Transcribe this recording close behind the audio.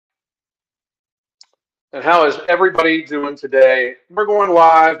And how is everybody doing today? We're going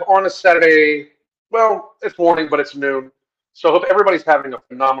live on a Saturday. Well, it's morning, but it's noon. So I hope everybody's having a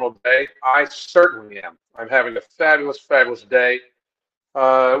phenomenal day. I certainly am. I'm having a fabulous, fabulous day.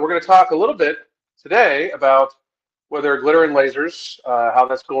 We're going to talk a little bit today about whether glitter and lasers, how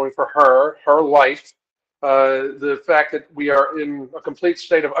that's going for her life, the fact that we are in a complete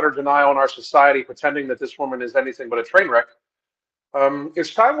state of utter denial in our society, pretending that this woman is anything but a train wreck.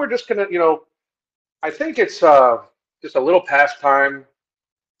 It's time we're just going to, I think it's just a little past time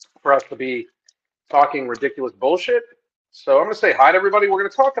for us to be talking ridiculous bullshit. So I'm going to say hi to everybody. We're going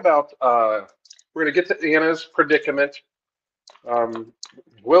to talk about, we're going to get to Anna's predicament. Um,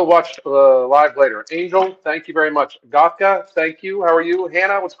 we'll watch live later. Angel, thank you very much. Gothka, thank you. How are you?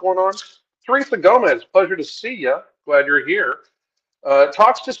 Hannah, what's going on? Teresa Gomez, pleasure to see you. Glad you're here.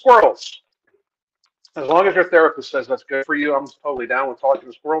 Talks to squirrels. As long as your therapist says that's good for you, I'm totally down with talking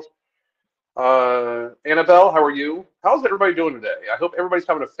to squirrels. Annabelle, how are you? How's everybody doing today? I hope everybody's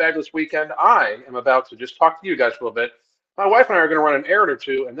having a fabulous weekend. I am about to just talk to you guys for a little bit. My wife and I are going to run an errand or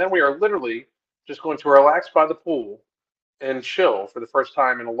two, and then we are literally just going to relax by the pool and chill for the first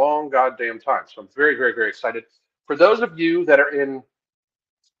time in a long goddamn time. So I'm very, very, very excited. For those of you that are in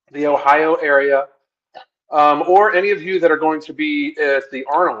the Ohio area, or any of you that are going to be at the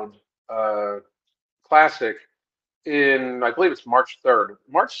Arnold Classic in, I believe it's March 3rd,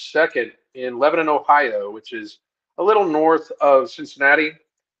 March 2nd in Lebanon, Ohio, which is a little north of Cincinnati.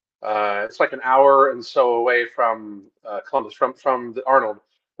 It's like an hour and so away from Columbus, from the Arnold.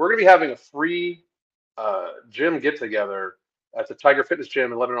 We're going to be having a free gym get together at the Tiger Fitness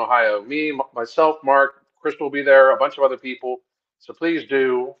Gym in Lebanon, Ohio. Me, myself, Mark, Crystal will be there, a bunch of other people. So please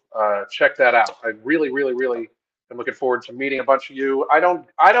do check that out. I really, really, really am looking forward to meeting a bunch of you. I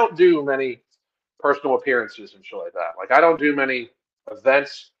don't do many personal appearances and shit like that. Like I don't do many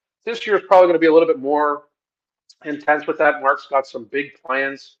events. This year is probably going to be a little bit more intense with that. Mark's got some big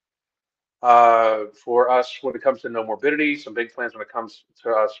plans for us when it comes to no morbidity, some big plans when it comes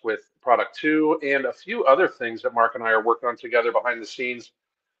to us with product two, and a few other things that Mark and I are working on together behind the scenes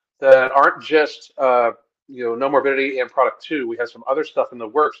that aren't just no morbidity and product two. We have some other stuff in the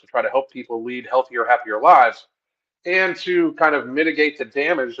works to try to help people lead healthier, happier lives and to kind of mitigate the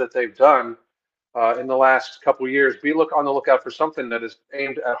damage that they've done in the last couple of years. On the lookout for something that is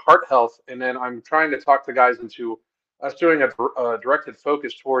aimed at heart health, and then I'm trying to talk the guys into us doing a directed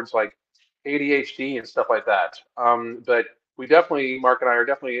focus towards like ADHD and stuff like that. But we definitely, Mark and I are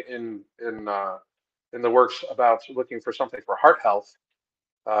definitely in the works about looking for something for heart health,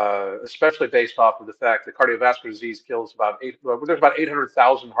 especially based off of the fact that cardiovascular disease kills there's about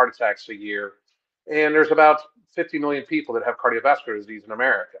 800,000 heart attacks a year, and there's about 50 million people that have cardiovascular disease in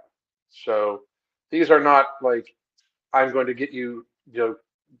America. So these are not like I'm going to get you,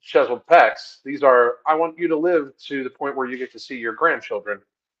 chiseled pecs. These are I want you to live to the point where you get to see your grandchildren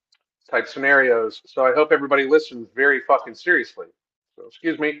type scenarios. So I hope everybody listens very fucking seriously. So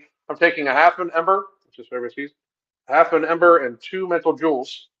excuse me, I'm taking a half an ember, just so everybody sees, half an ember and two mental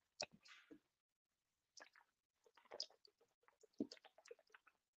jewels.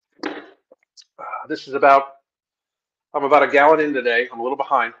 This is I'm about a gallon in today. I'm a little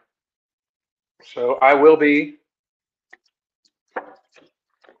behind. So I will be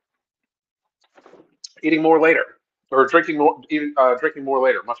eating more later, or drinking more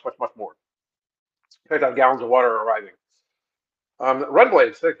later, much, much, much more. In fact, I have gallons of water arriving. Red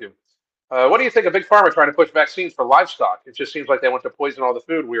Blades, thank you. What do you think of Big Pharma trying to push vaccines for livestock? It just seems like they want to poison all the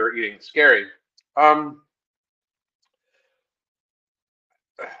food we are eating. Scary. We're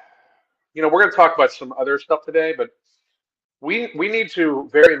going to talk about some other stuff today, but we need to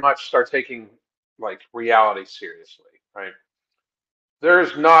very much start taking like reality seriously, right?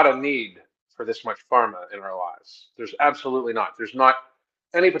 There's not a need for this much pharma in our lives. There's absolutely not. There's not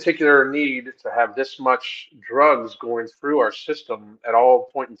any particular need to have this much drugs going through our system at all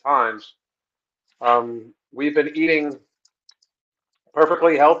point in times. We've been eating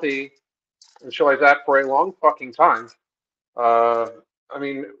perfectly healthy and shit like that for a long fucking time. I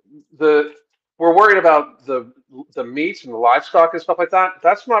mean, we're worried about the meats and the livestock and stuff like that.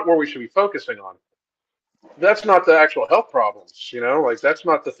 That's not where we should be focusing on. That's not the actual health problems, like that's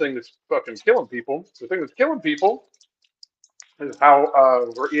not the thing that's fucking killing people. The thing that's killing people is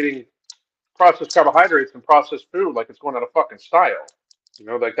how we're eating processed carbohydrates and processed food like it's going out of fucking style.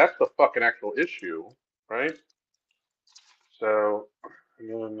 Like that's the fucking actual issue, right? So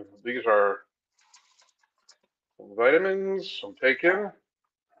these are some vitamins I'm taking,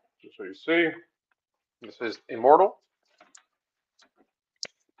 just so you see. This is Immortal.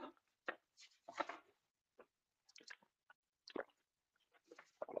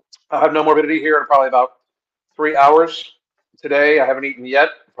 I'll have no morbidity here in probably about 3 hours today. I haven't eaten yet.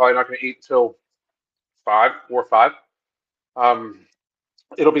 Probably not going to eat till 5, 4 or 5. Um,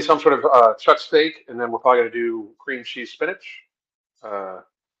 it'll be some sort of chuck steak, and then we're probably going to do cream cheese spinach uh,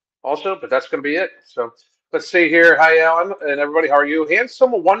 also, but that's going to be it. So let's see here. Hi, Alan, and everybody. How are you?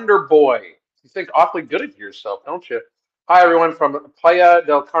 Handsome Wonder Boy. You think awfully good of yourself, don't you? Hi, everyone from Playa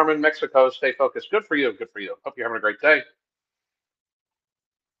del Carmen, Mexico. Stay focused. Good for you. Good for you. Hope you're having a great day.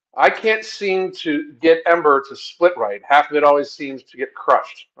 I can't seem to get Ember to split right. Half of it always seems to get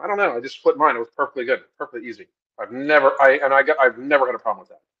crushed. I don't know. I just split mine. It was perfectly good, perfectly easy. I've never had a problem with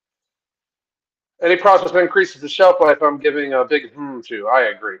that. Any process that increases the shelf life, I'm giving a big to.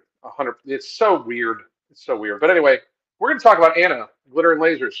 I agree. 100. It's so weird. It's so weird. But anyway, we're going to talk about Anna, Glitter and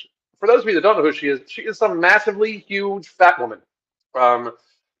Lasers. For those of you that don't know who she is some massively huge fat woman um,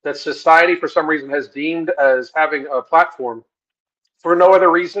 that society, for some reason, has deemed as having a platform for no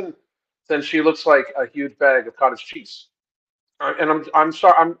other reason than she looks like a huge bag of cottage cheese. And I'm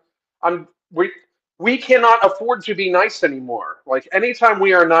sorry, I'm we cannot afford to be nice anymore. Like anytime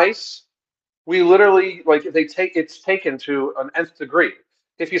we are nice, we literally like it's taken to an nth degree.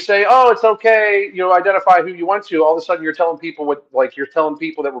 If you say, "Oh, it's okay," identify who you want to, all of a sudden you're telling people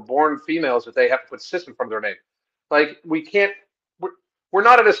that were born females that they have to put cis in front of their name. Like we can't. We're, we're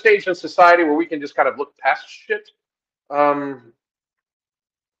not at a stage in society where we can just kind of look past shit. Um,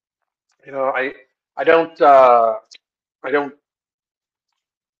 you know, I don't. I don't.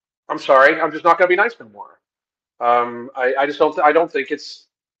 I'm sorry. I'm just not going to be nice anymore. I just don't. I don't think it's.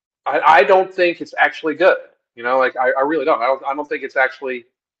 I don't think it's actually good. Like I really don't. I don't think it's actually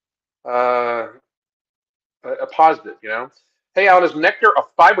uh, a positive. Hey, Alan, is nectar a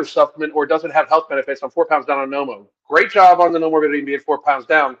fiber supplement or does it have health benefits? I'm 4 pounds down on Nomo. Great job on the no morbidity being 4 pounds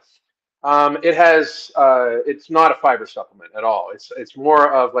down. It has. It's not a fiber supplement at all. It's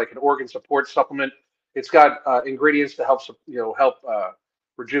more of like an organ support supplement. It's got ingredients to help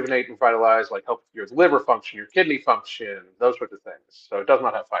rejuvenate and vitalize, like help your liver function, your kidney function, those sorts of things. So it does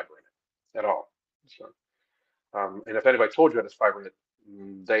not have fiber in it at all. So, and if anybody told you it has fiber in it,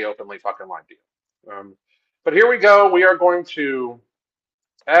 they openly fucking lied to you. But here we go. We are going to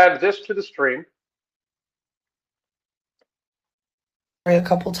add this to the stream. A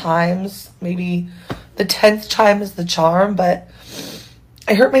couple times, maybe the 10th time is the charm, but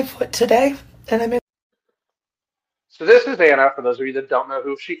I hurt my foot today and I'm in. So this is Anna. For those of you that don't know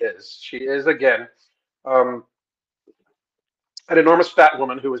who she is, again um, an enormous fat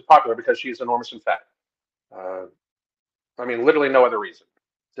woman who is popular because she is enormous and fat. Uh, I mean, literally no other reason.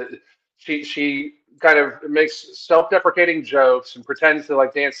 She kind of makes self-deprecating jokes and pretends to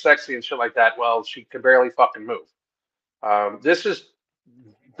like dance sexy and shit like that. Well, she can barely fucking move. This is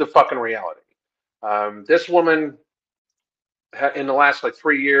the fucking reality. This woman in the last like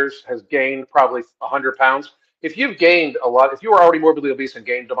 3 years has gained probably 100 pounds. If you've gained a lot, if you were already morbidly obese and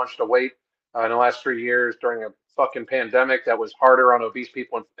gained a bunch of weight in the last 3 years during a fucking pandemic that was harder on obese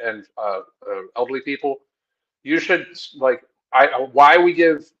people and elderly people, you should like why we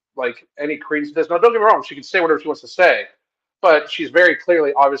give like any credence to this. Now, don't get me wrong; she can say whatever she wants to say, but she's very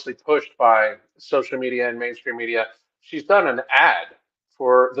clearly, obviously, pushed by social media and mainstream media. She's done an ad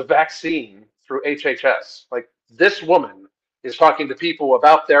for the vaccine through HHS. Like this woman is talking to people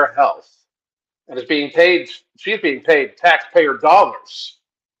about their health and is being paid. She's being paid taxpayer dollars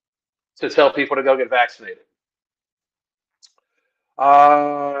to tell people to go get vaccinated.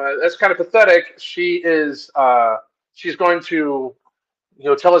 That's kind of pathetic. She's going to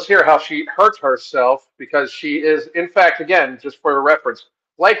tell us here how she hurt herself because she is, in fact, again, just for a reference,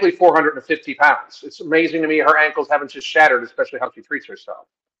 likely 450 pounds. It's amazing to me her ankles haven't just shattered, especially how she treats herself.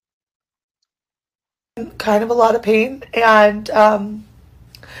 Kind of a lot of pain and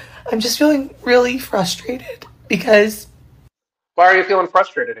I'm just feeling really frustrated because Why are you feeling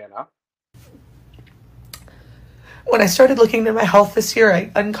frustrated, Anna? when I started looking into my health this year, I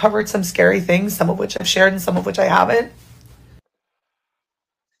uncovered some scary things, some of which I've shared and some of which I haven't.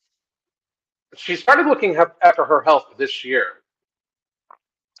 She started looking after her health this year.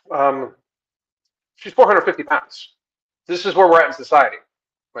 Um, she's 450 pounds. This is where we're at in society.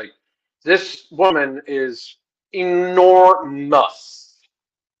 Like, this woman is enormous.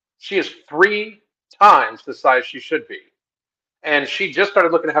 She is 3 times the size she should be. And she just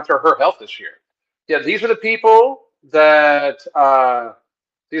started looking after her health this year. Yeah, these are the people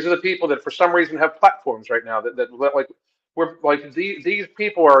that for some reason have platforms right now that like we're like these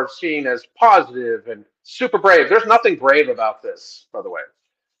people are seen as positive and super brave. There's nothing brave about this, by the way.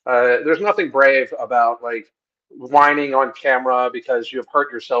 There's nothing brave about like whining on camera because you have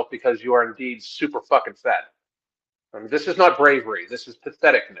hurt yourself because you are indeed super fucking fat. I mean, this is not bravery. This is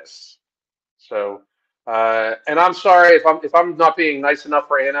patheticness. So And I'm sorry if I'm not being nice enough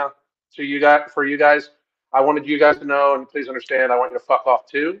for Anna for you guys. I wanted you guys to know, and please understand, I want you to fuck off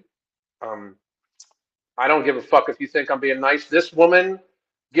too. Um, I don't give a fuck if you think I'm being nice. This woman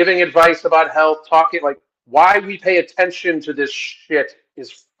giving advice about health, talking like why we pay attention to this shit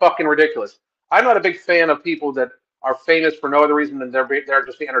is fucking ridiculous. I'm not a big fan of people that are famous for no other reason than they're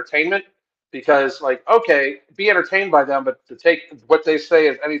just the entertainment. Because like, okay, be entertained by them, but to take what they say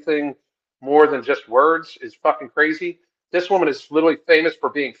as anything more than just words is fucking crazy. This woman is literally famous for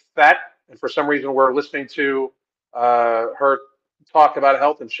being fat, and for some reason we're listening to her talk about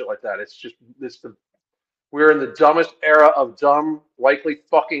health and shit like that. It's the we're in the dumbest era of dumb, likely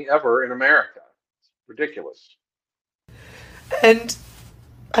fucking ever in America. It's ridiculous. And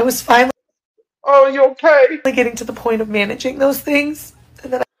I was finally Oh, you okay? getting to the point of managing those things.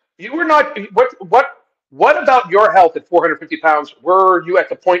 And then You were not. What about your health at 450 pounds? Were you at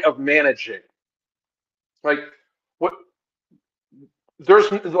the point of managing? Like, what? There's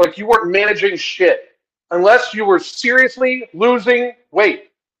like you weren't managing shit unless you were seriously losing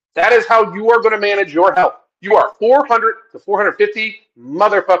weight. That is how you are going to manage your health. You are 400 to 450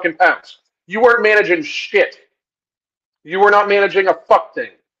 motherfucking pounds. You weren't managing shit. You were not managing a fuck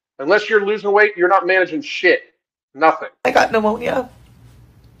thing. Unless you're losing weight, you're not managing shit. Nothing. I got pneumonia.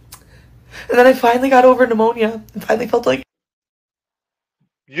 And then I finally got over pneumonia and finally felt like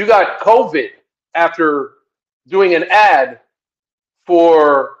You got COVID after doing an ad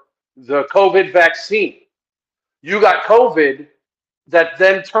for the COVID vaccine. You got COVID that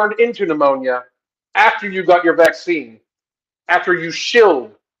then turned into pneumonia after you got your vaccine, after you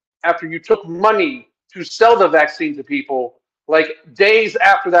shilled, after you took money to sell the vaccine to people, like days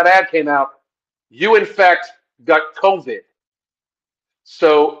after that ad came out, you in fact got COVID.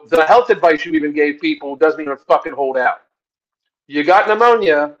 So the health advice you even gave people doesn't even fucking hold out. You got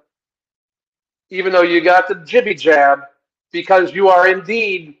pneumonia, even though you got the jibby jab, because you are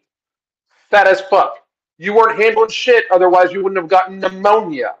indeed fat as fuck. You weren't handling shit, otherwise you wouldn't have gotten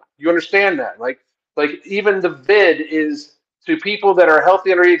pneumonia. You understand that? Like even the vid is to people that are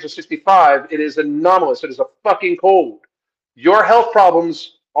healthy under the age of 65, it is anomalous. It is a fucking cold. Your health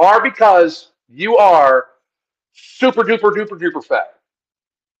problems are because you are super duper duper duper fat.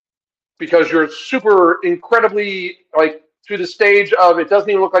 Because you're super incredibly like to the stage of it doesn't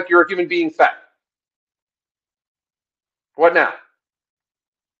even look like you're a human being fat. What now?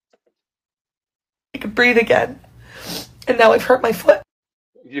 I could breathe again. And now I've hurt my foot.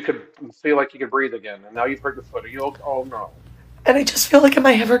 You could feel like you could breathe again, and now you've hurt your foot. Are you okay? Oh no. And I just feel like, am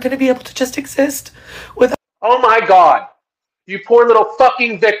I ever going to be able to just exist without Oh my God. You poor little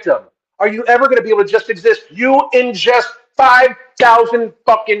fucking victim. Are you ever going to be able to just exist? You ingest 5,000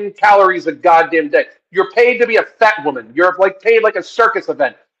 fucking calories a goddamn day. You're paid to be a fat woman. You're like paid like a circus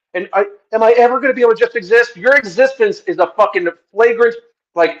event. And am I ever going to be able to just exist? Your existence is a fucking flagrant,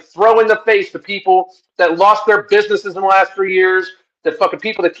 like throw in the face to people that lost their businesses in the last 3 years, that fucking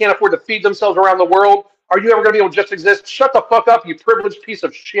people that can't afford to feed themselves around the world. Are you ever going to be able to just exist? Shut the fuck up, you privileged piece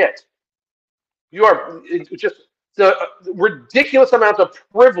of shit. You are just the ridiculous amount of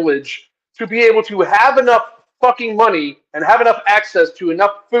privilege to be able to have enough fucking money and have enough access to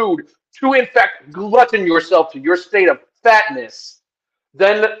enough food to, in fact, glutton yourself to your state of fatness,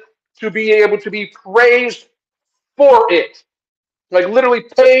 then to be able to be praised for it. Like literally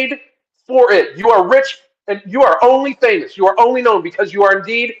paid for it. You are rich and you are only famous. You are only known because you are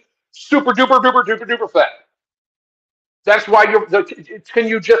indeed super duper duper duper duper fat. That's why can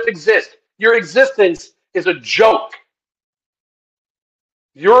you just exist? Your existence is a joke.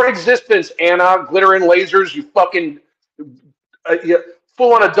 Your existence, Anna, glitter and lasers, you fucking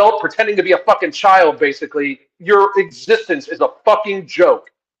full on adult pretending to be a fucking child, basically. Your existence is a fucking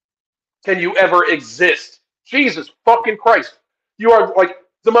joke. Can you ever exist? Jesus fucking Christ. You are like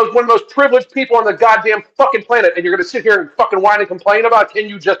one of the most privileged people on the goddamn fucking planet, and you're gonna sit here and fucking whine and complain about can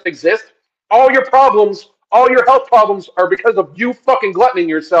you just exist? All your problems, all your health problems are because of you fucking gluttoning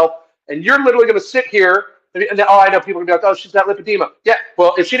yourself, and you're literally gonna sit here and oh, I know people are gonna be like, oh, she's got lipedema. Yeah,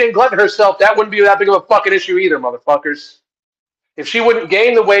 well, if she didn't glutton herself, that wouldn't be that big of a fucking issue either, motherfuckers. If she wouldn't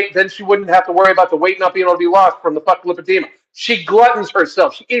gain the weight, then she wouldn't have to worry about the weight not being able to be lost from the fucking lipedema. She gluttons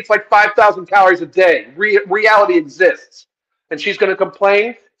herself. She eats like 5,000 calories a day. Reality exists. And she's going to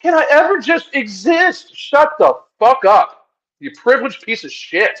complain, can I ever just exist? Shut the fuck up, you privileged piece of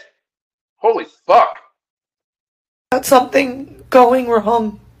shit. Holy fuck. something going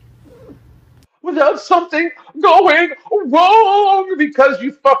wrong? Without something going wrong because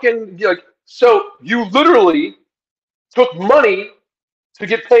you fucking, like, so you literally took money to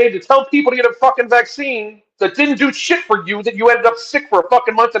get paid to tell people to get a fucking vaccine that didn't do shit for you, that you ended up sick for a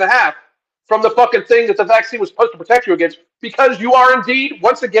fucking month and a half from the fucking thing that the vaccine was supposed to protect you against, because you are indeed,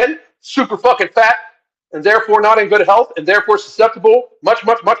 once again, super fucking fat and therefore not in good health and therefore susceptible, much,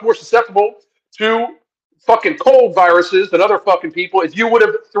 much, much more susceptible to fucking cold viruses than other fucking people. If you would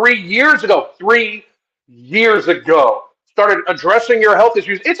have 3 years ago, started addressing your health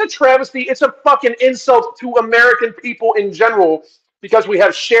issues, it's a travesty. It's a fucking insult to American people in general because we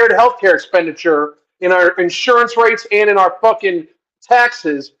have shared healthcare expenditure in our insurance rates and in our fucking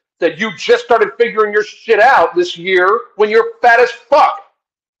taxes that you just started figuring your shit out this year when you're fat as fuck.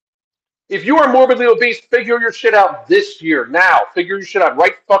 If you are morbidly obese, figure your shit out this year, now. Figure your shit out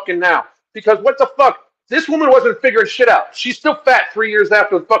right fucking now. Because what the fuck? This woman wasn't figuring shit out. She's still fat 3 years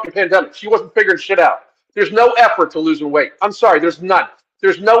after the fucking pandemic. She wasn't figuring shit out. There's no effort to losing weight. I'm sorry, there's none.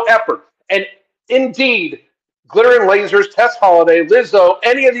 There's no effort. And indeed, Glittering Lasers, Tess Holiday, Lizzo,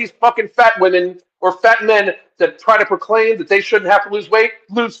 any of these fucking fat women or fat men that try to proclaim that they shouldn't have to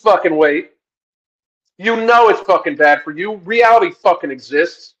lose fucking weight. You know it's fucking bad for you. Reality fucking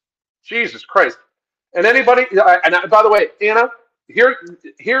exists. Jesus Christ. And anybody, and by the way, Anna, here,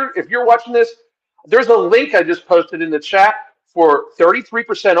 if you're watching this, there's a link I just posted in the chat for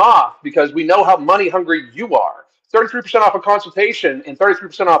 33% off because we know how money hungry you are. 33% off a consultation and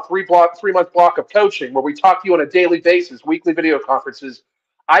 33% off 3-month block of coaching where we talk to you on a daily basis, weekly video conferences.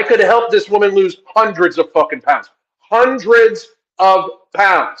 I could help this woman lose hundreds of fucking pounds. Hundreds of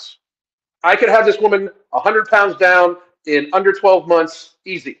pounds. I could have this woman 100 pounds down in under 12 months,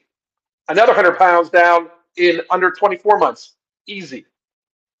 easy. Another 100 pounds down in under 24 months, easy.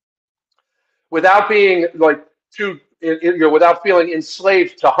 Without being like without feeling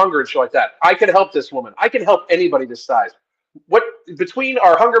enslaved to hunger and shit like that. I can help this woman. I can help anybody this size. What between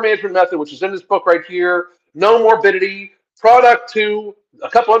our hunger management method, which is in this book right here, no morbidity, product 2, a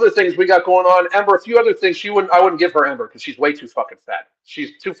couple other things we got going on, Ember, a few other things. I wouldn't give her Ember because she's way too fucking fat.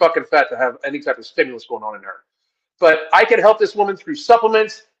 She's too fucking fat to have any type of stimulus going on in her. But I can help this woman through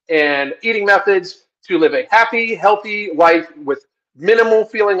supplements and eating methods to live a happy, healthy life with minimal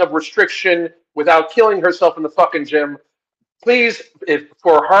feeling of restriction without killing herself in the fucking gym. Please, if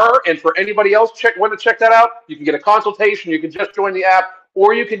for her and for anybody else want to check that out, you can get a consultation. You can just join the app,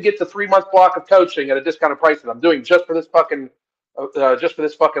 or you can get the 3-month block of coaching at a discounted price that I'm doing just for this fucking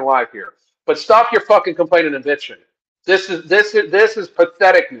live here. But stop your fucking complaining and bitching. This is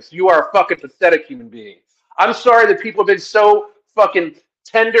patheticness. You are a fucking pathetic human being. I'm sorry that people have been so fucking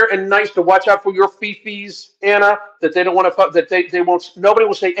tender and nice to watch out for your fifis, Anna, that they don't want to that they won't. Nobody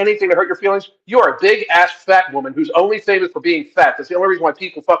will say anything to hurt your feelings. You are a big ass fat woman who's only famous for being fat. That's the only reason why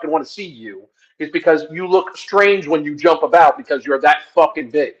people fucking want to see you is because you look strange when you jump about because you're that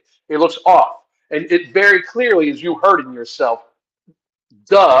fucking big. It looks off, and it very clearly is you hurting yourself.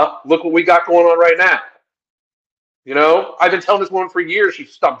 Duh! Look what we got going on right now. You know, I've been telling this woman for years she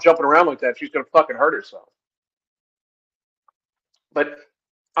should stop jumping around like that. She's gonna fucking hurt herself. But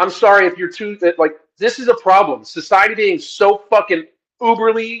I'm sorry if you're too, like, this is a problem. Society being so fucking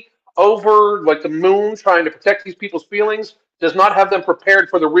uberly over, like, the moon, trying to protect these people's feelings, does not have them prepared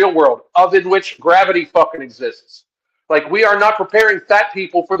for the real world, of in which gravity fucking exists. Like, we are not preparing fat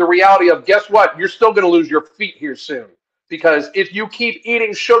people for the reality of, guess what? You're still going to lose your feet here soon. Because if you keep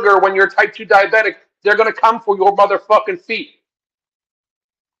eating sugar when you're type 2 diabetic, they're going to come for your motherfucking feet.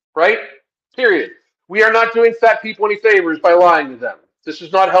 Right? Period. We are not doing fat people any favors by lying to them. This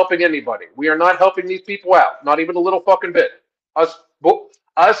is not helping anybody. We are not helping these people out, not even a little fucking bit.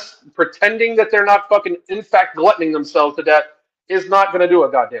 Us pretending that they're not fucking, in fact, gluttoning themselves to death is not going to do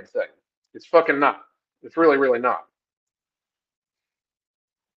a goddamn thing. It's fucking not. It's really, really not.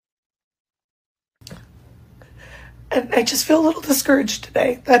 And I just feel a little discouraged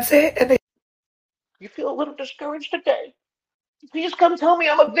today. That's it. And you feel a little discouraged today? Please come tell me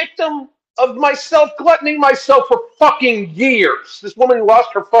I'm a victim of myself gluttoning myself for fucking years. This woman lost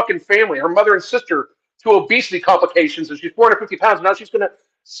her fucking family, her mother and sister, to obesity complications, and she's 450 pounds. And now she's going to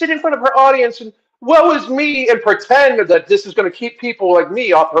sit in front of her audience and woe is me and pretend that this is going to keep people like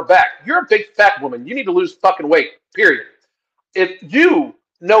me off her back. You're a big fat woman. You need to lose fucking weight, period. If you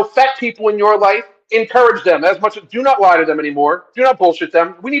know fat people in your life, encourage them as much. Do not lie to them anymore. Do not bullshit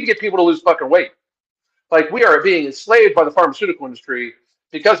them. We need to get people to lose fucking weight. Like, we are being enslaved by the pharmaceutical industry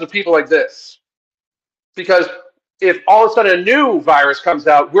because of people like this. Because if all of a sudden a new virus comes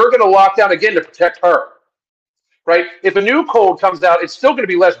out, we're going to lock down again to protect her. Right? If a new cold comes out, it's still going to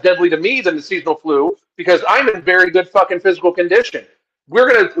be less deadly to me than the seasonal flu because I'm in very good fucking physical condition. We're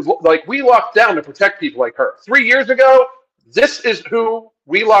going to, like, we locked down to protect people like her. 3 years ago, this is who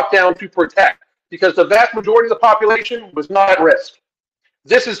we locked down to protect because the vast majority of the population was not at risk.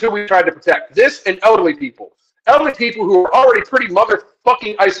 This is who we tried to protect. This and elderly people. Elderly people who are already pretty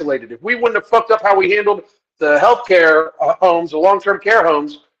motherfucking isolated. If we wouldn't have fucked up how we handled the healthcare homes, the long-term care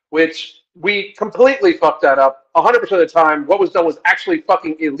homes, which we completely fucked that up 100% of the time. What was done was actually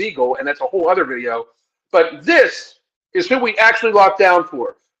fucking illegal, and that's a whole other video. But this is who we actually locked down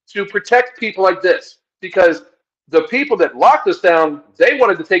for, to protect people like this, because the people that locked us down, they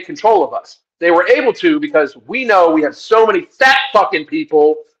wanted to take control of us. They were able to because we know we have so many fat fucking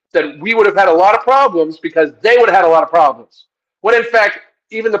people that we would have had a lot of problems because they would have had a lot of problems. When in fact,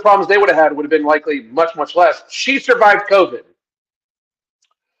 even the problems they would have had would have been likely much, much less. She survived COVID.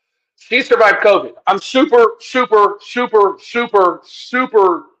 She survived COVID. I'm super, super, super, super,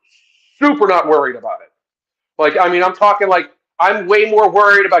 super, super not worried about it. Like, I mean, I'm talking like I'm way more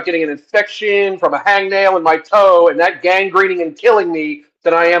worried about getting an infection from a hangnail in my toe and that gangrening and killing me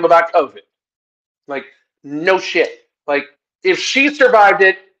than I am about COVID. Like, no shit. Like, if she survived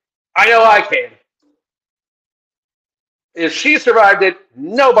it, I know I can. If she survived it,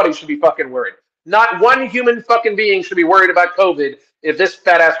 nobody should be fucking worried. Not one human fucking being should be worried about COVID if this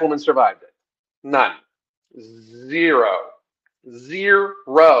fat ass woman survived it. None. Zero.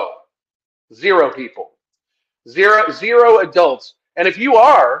 Zero. Zero people. Zero adults. And if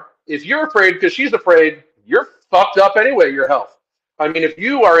you're afraid because she's afraid, you're fucked up anyway, your health. I mean, if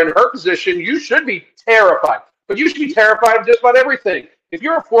you are in her position, you should be terrified. But you should be terrified of just about everything. If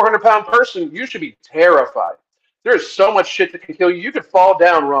you're a 400-pound person, you should be terrified. There's so much shit that can kill you. You could fall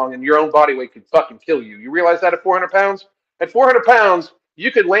down wrong and your own body weight could fucking kill you. You realize that at 400 pounds? At 400 pounds,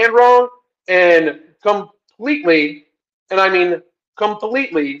 you could land wrong and completely, and I mean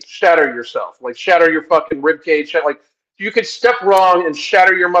completely shatter yourself. Like shatter your fucking rib cage. Like you could step wrong and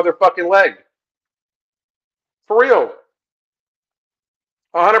shatter your motherfucking leg. For real.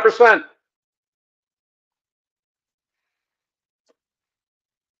 100%.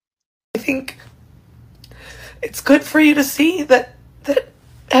 I think it's good for you to see that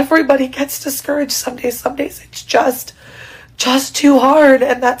everybody gets discouraged some days. Some days it's just too hard,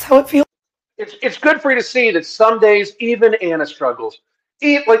 and that's how it feels. It's good for you to see that some days even Anna struggles.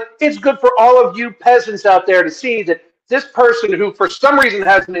 Like it's good for all of you peasants out there to see that this person who for some reason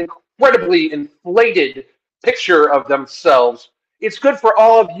has an incredibly inflated picture of themselves, it's good for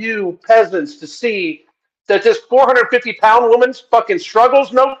all of you peasants to see that this 450-pound woman's fucking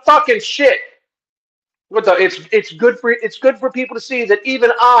struggles. No fucking shit. What the? It's good for people to see that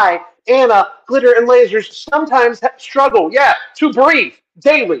even I, Anna, Glitter, and Lasers sometimes struggle. Yeah, to breathe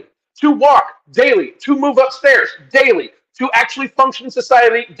daily, to walk daily, to move upstairs daily, to actually function in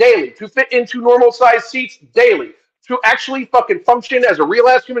society daily, to fit into normal size seats daily, to actually fucking function as a real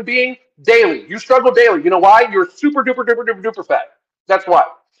ass human being daily. You struggle daily. You know why? You're super duper duper duper duper fat. That's why.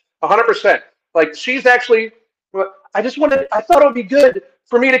 100%. Like she's actually. I thought it would be good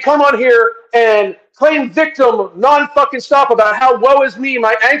for me to come on here and claim victim non-fucking stop about how woe is me,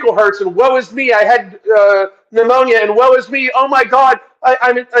 my ankle hurts, and woe is me, I had pneumonia, and woe is me, oh my God,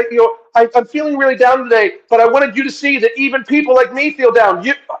 I'm feeling really down today, but I wanted you to see that even people like me feel down.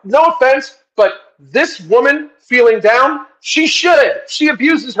 No offense, but this woman feeling down, she should. She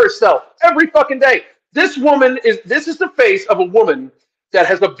abuses herself every fucking day. This is the face of a woman that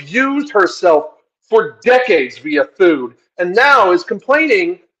has abused herself for decades via food, and now is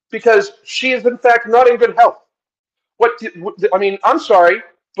complaining because she is in fact not in good health. I mean, I'm sorry,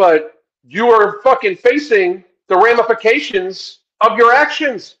 but you are fucking facing the ramifications of your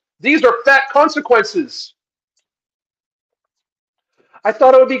actions. These are fat consequences. I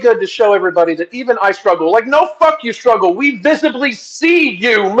thought it would be good to show everybody that even I struggle. Like, no, fuck you struggle. We visibly see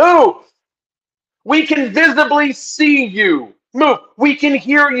you move. We can visibly see you move. We can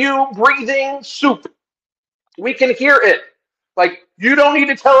hear you breathing soup. We can hear it. Like, you don't need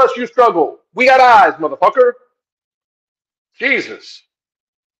to tell us you struggle. We got eyes, motherfucker. Jesus.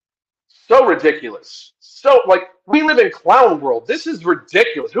 So ridiculous. So, like, we live in clown world. This is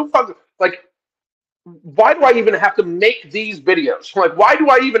ridiculous. Who fucking, like, why do I even have to make these videos? Like, why do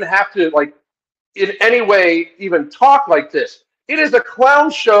I even have to, like, in any way even talk like this? It is a clown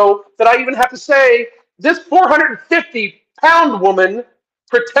show that I even have to say this 450-pound woman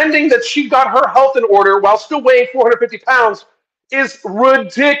pretending that she got her health in order while still weighing 450 pounds is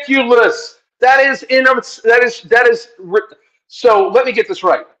ridiculous. So let me get this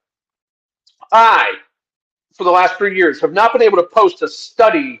right. I, for the last 3 years, have not been able to post a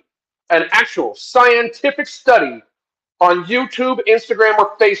study, an actual scientific study on YouTube, Instagram,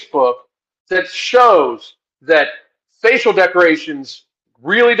 or Facebook that shows that facial decorations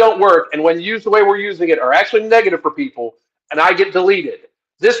really don't work, and when used the way we're using it, are actually negative for people, and I get deleted.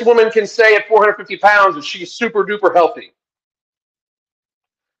 This woman can say at 450 pounds that she's super duper healthy.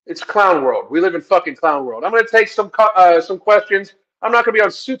 It's clown world. We live in fucking clown world. I'm going to take some questions. I'm not going to be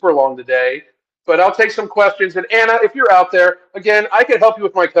on super long today, but I'll take some questions. And Anna, if you're out there, again, I can help you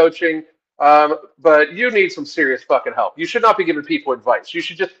with my coaching, but you need some serious fucking help. You should not be giving people advice. You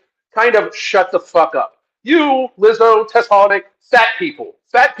should just kind of shut the fuck up. You, Lizzo, Tess Holiday, fat people.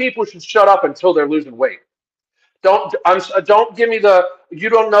 Fat people should shut up until they're losing weight. Don't give me the you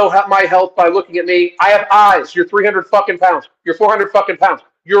don't know my health by looking at me. I have eyes. You're 300 fucking pounds. You're 400 fucking pounds.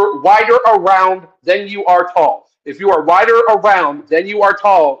 You're wider around than you are tall. If you are wider around than you are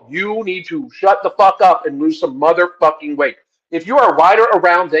tall, you need to shut the fuck up and lose some motherfucking weight. If you are wider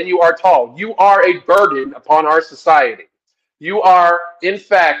around than you are tall, you are a burden upon our society. You are, in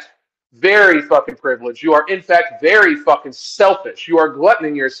fact, very fucking privileged. You are, in fact, very fucking selfish. You are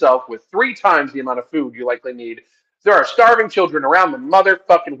gluttoning yourself with 3 times the amount of food you likely need. There are starving children around the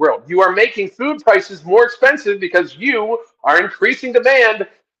motherfucking world. You are making food prices more expensive because you are increasing demand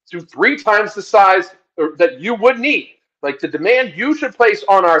to 3 times the size that you would need. Like the demand you should place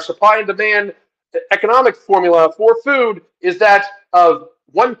on our supply and demand economic formula for food is that of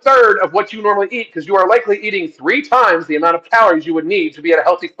 1/3 of what you normally eat because you are likely eating 3 times the amount of calories you would need to be at a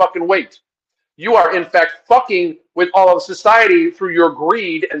healthy fucking weight. You are, in fact, fucking with all of society through your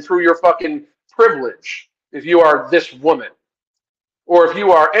greed and through your fucking privilege if you are this woman or if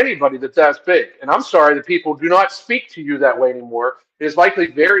you are anybody that's big. And I'm sorry that people do not speak to you that way anymore. It is likely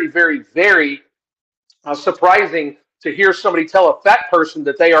very, very, very surprising to hear somebody tell a fat person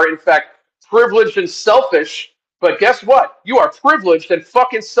that they are, in fact, privileged and selfish. But guess what? You are privileged and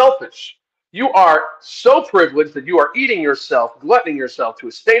fucking selfish. You are so privileged that you are eating yourself, gluttoning yourself to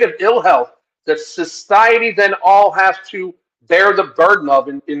a state of ill health that society then all has to bear the burden of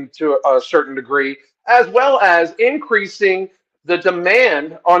into a certain degree, as well as increasing the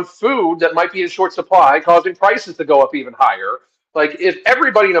demand on food that might be in short supply, causing prices to go up even higher. Like if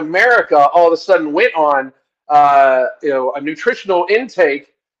everybody in America all of a sudden went on, a nutritional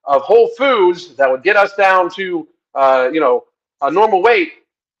intake of whole foods that would get us down to, a normal weight,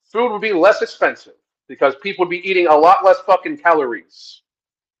 food would be less expensive because people would be eating a lot less fucking calories.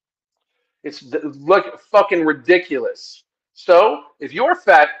 It's like fucking ridiculous. So if you're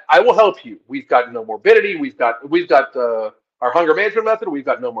fat, I will help you. We've got no morbidity. We've got our hunger management method. We've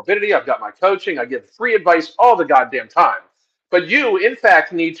got no morbidity. I've got my coaching. I give free advice all the goddamn time. But you, in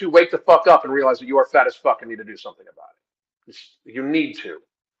fact, need to wake the fuck up and realize that you are fat as fuck and need to do something about it. You need to,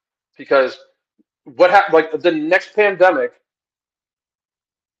 because what happened? Like the next pandemic,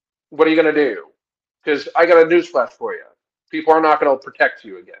 what are you gonna do? Because I got a newsflash for you: people are not going to protect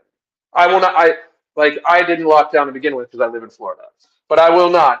you again. I will not. I didn't lock down to begin with because I live in Florida, but I will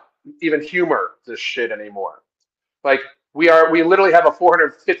not even humor this shit anymore. Like we literally have a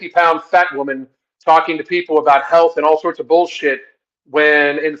 450-pound fat woman talking to people about health and all sorts of bullshit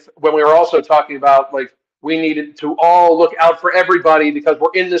when we were also talking about like we needed to all look out for everybody because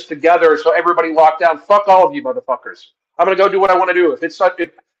we're in this together. So everybody locked down. Fuck all of you motherfuckers. I'm gonna go do what I want to do.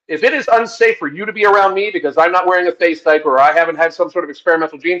 If it is unsafe for you to be around me because I'm not wearing a face diaper or I haven't had some sort of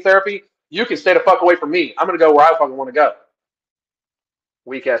experimental gene therapy, you can stay the fuck away from me. I'm gonna go where I fucking want to go.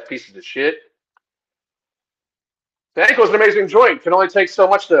 Weak ass pieces of shit. The ankle is an amazing joint. Can only take so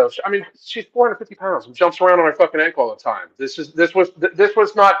much though. I mean, she's 450 pounds and jumps around on her fucking ankle all the time. This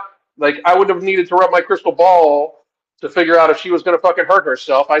was not like I would have needed to rub my crystal ball to figure out if she was going to fucking hurt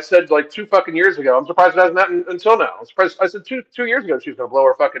herself. I said like 2 fucking years ago. I'm surprised it hasn't happened until now. I'm surprised. I said two years ago she was going to blow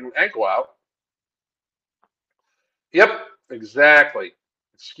her fucking ankle out. Yep, exactly.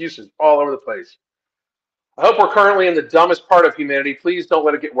 Excuses all over the place. I hope we're currently in the dumbest part of humanity. Please don't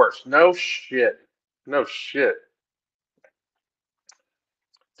let it get worse. No shit. No shit.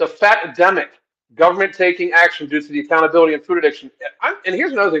 The fat epidemic, government taking action due to the accountability and food addiction. And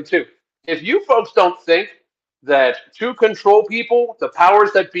here's another thing too. If you folks don't think that to control people, the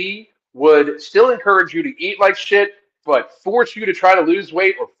powers that be would still encourage you to eat like shit, but force you to try to lose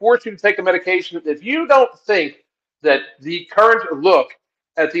weight or force you to take a medication, if you don't think that the current look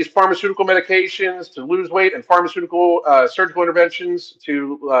at these pharmaceutical medications to lose weight and pharmaceutical surgical interventions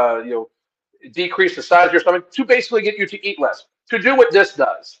to decrease the size of your stomach to basically get you to eat less, to do what this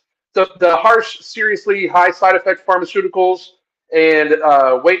does. The harsh, seriously high side effect pharmaceuticals and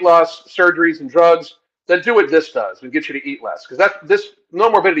weight loss surgeries and drugs that do what this does and get you to eat less. Because this no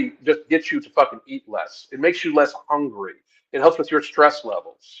morbidity just gets you to fucking eat less. It makes you less hungry. It helps with your stress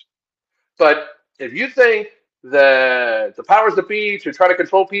levels. But if you think that the powers that be to try to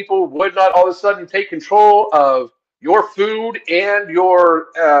control people would not all of a sudden take control of your food and your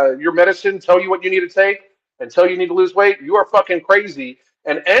medicine, tell you what you need to take, and tell you need to lose weight, you are fucking crazy.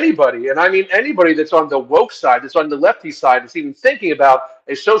 And anybody, and I mean anybody that's on the woke side, that's on the lefty side, that's even thinking about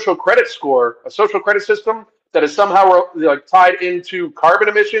a social credit score, a social credit system that is somehow like tied into carbon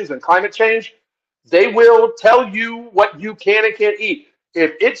emissions and climate change, they will tell you what you can and can't eat.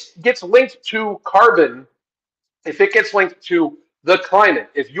 If it gets linked to carbon, if it gets linked to the climate,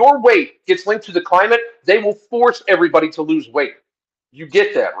 if your weight gets linked to the climate, they will force everybody to lose weight. You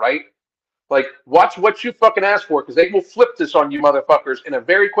get that, right? Like, watch what you fucking ask for, because they will flip this on you motherfuckers in a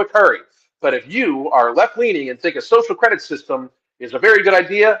very quick hurry. But if you are left leaning and think a social credit system is a very good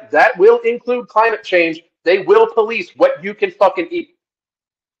idea, that will include climate change. They will police what you can fucking eat.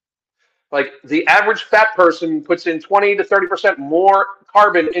 Like, the average fat person puts in 20 to 30% more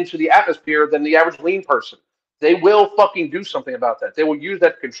carbon into the atmosphere than the average lean person. They will fucking do something about that. They will use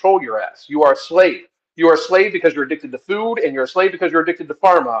that to control your ass. You are a slave. You are a slave because you're addicted to food, and you're a slave because you're addicted to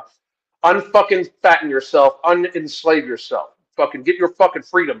pharma. Unfucking fatten yourself, unenslave yourself. Fucking get your fucking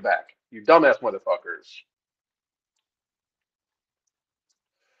freedom back, you dumbass motherfuckers.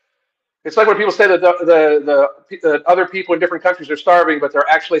 It's like when people say that the other people in different countries are starving, but they're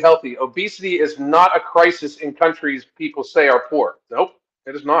actually healthy. Obesity is not a crisis in countries people say are poor. Nope,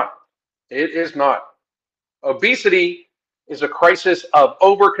 it is not. It is not. Obesity is a crisis of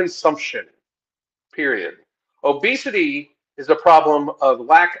overconsumption, period. Obesity is a problem of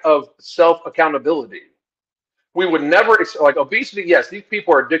lack of self accountability. We would never, like obesity, yes, these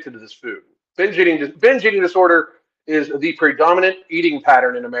people are addicted to this food. Binge eating disorder is the predominant eating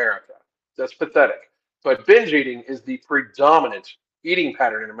pattern in America. That's pathetic. But binge eating is the predominant eating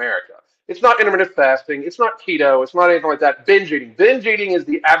pattern in America. It's not intermittent fasting. It's not keto. It's not anything like that. Binge eating. Binge eating is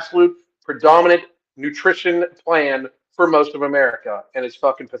the absolute predominant nutrition plan for most of America, and it's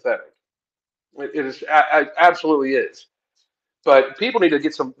fucking pathetic. It is absolutely is. But people need to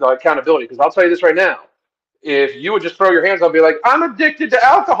get some accountability, because I'll tell you this right now. If you would just throw your hands up and be like, I'm addicted to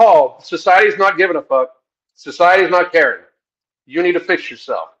alcohol, society's not giving a fuck. Society's not caring. You need to fix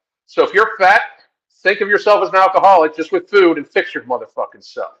yourself. So if you're fat, think of yourself as an alcoholic just with food and fix your motherfucking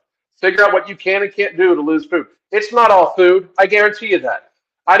self. Figure out what you can and can't do to lose food. It's not all food. I guarantee you that.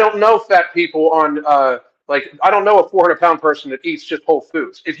 I don't know fat people on, I don't know a 400-pound person that eats just whole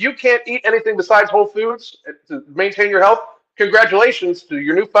foods. If you can't eat anything besides whole foods to maintain your health, congratulations to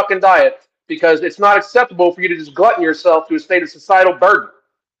your new fucking diet, because it's not acceptable for you to just glutton yourself to a state of societal burden.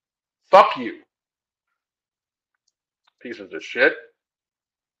 Fuck you. Pieces of shit.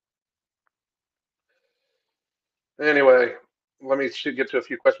 Anyway, let me get to a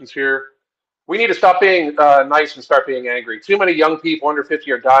few questions here. We need to stop being nice and start being angry. Too many young people under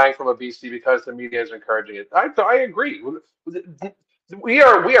 50 are dying from obesity because the media is encouraging it. I agree. We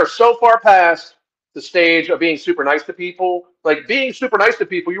are so far past the stage of being super nice to people. Like, being super nice to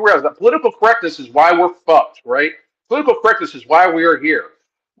people, you realize that political correctness is why we're fucked, right? Political correctness is why we are here.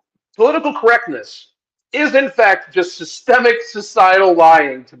 Political correctness is, in fact, just systemic societal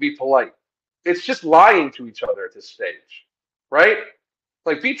lying to be polite. It's just lying to each other at this stage, right?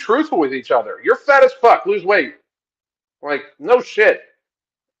 Like, be truthful with each other. You're fat as fuck. Lose weight. Like, no shit.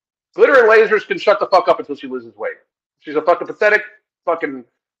 Glitter and Lasers can shut the fuck up until she loses weight. She's a fucking pathetic, fucking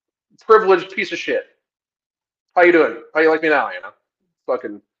privileged piece of shit. How you doing? How you like me now, Anna?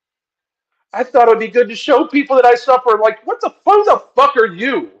 Fucking. I thought it would be good to show people that I suffer. Like, who the fuck are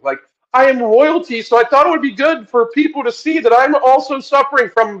you? Like, I am royalty, so I thought it would be good for people to see that I'm also suffering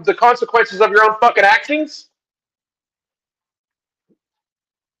from the consequences of your own fucking actions.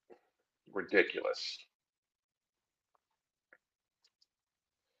 Ridiculous.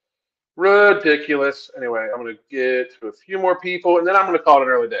 Ridiculous. Anyway, I'm going to get to a few more people, and then I'm going to call it an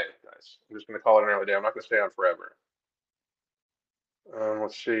early day, guys. I'm just going to call it an early day. I'm not going to stay on forever.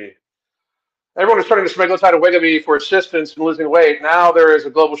 Let's see. Everyone is turning to semaglutide and Wegovy for assistance in losing weight. Now there is a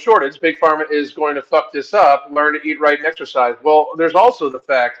global shortage. Big Pharma is going to fuck this up. Learn to eat right and exercise. Well, there's also the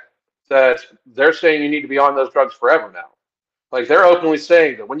fact that they're saying you need to be on those drugs forever now. Like, they're openly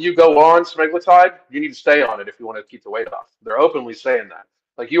saying that when you go on semaglutide, you need to stay on it if you want to keep the weight off. They're openly saying that.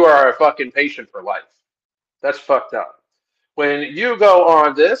 Like, you are a fucking patient for life. That's fucked up. When you go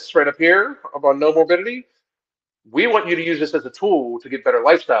on this right up here, up on no morbidity, we want you to use this as a tool to get better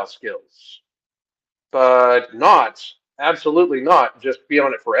lifestyle skills. But not, absolutely not, just be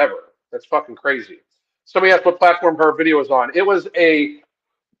on it forever. That's fucking crazy. Somebody asked what platform her video was on. It was a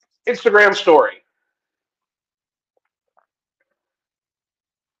Instagram story.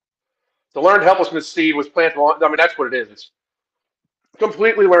 The learned helplessness seed was planted. I mean, that's what it is. It's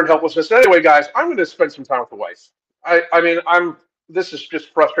completely learned helplessness. Anyway, guys, I'm going to spend some time with the wife. This is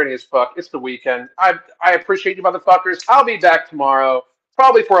just frustrating as fuck. It's the weekend. I appreciate you motherfuckers. I'll be back tomorrow,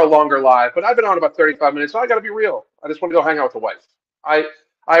 probably for a longer live, but I've been on about 35 minutes, so I got to be real. I just want to go hang out with the wife. I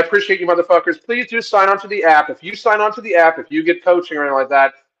I appreciate you motherfuckers. Please do sign on to the app. If you sign on to the app, if you get coaching or anything like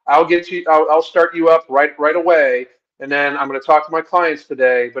that, I'll get you. I'll start you up right away. And then I'm going to talk to my clients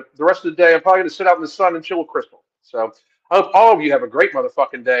today. But the rest of the day, I'm probably going to sit out in the sun and chill with Crystal. So I hope all of you have a great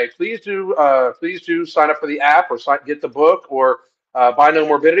motherfucking day. Please do sign up for the app or get the book or buy No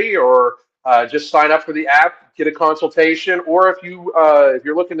Morbidity or just sign up for the app, get a consultation, or if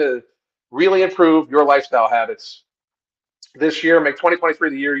you're looking to really improve your lifestyle habits this year, make 2023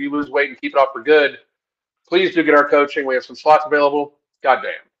 the year you lose weight and keep it off for good, please do get our coaching. We have some slots available.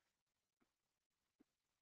 Goddamn.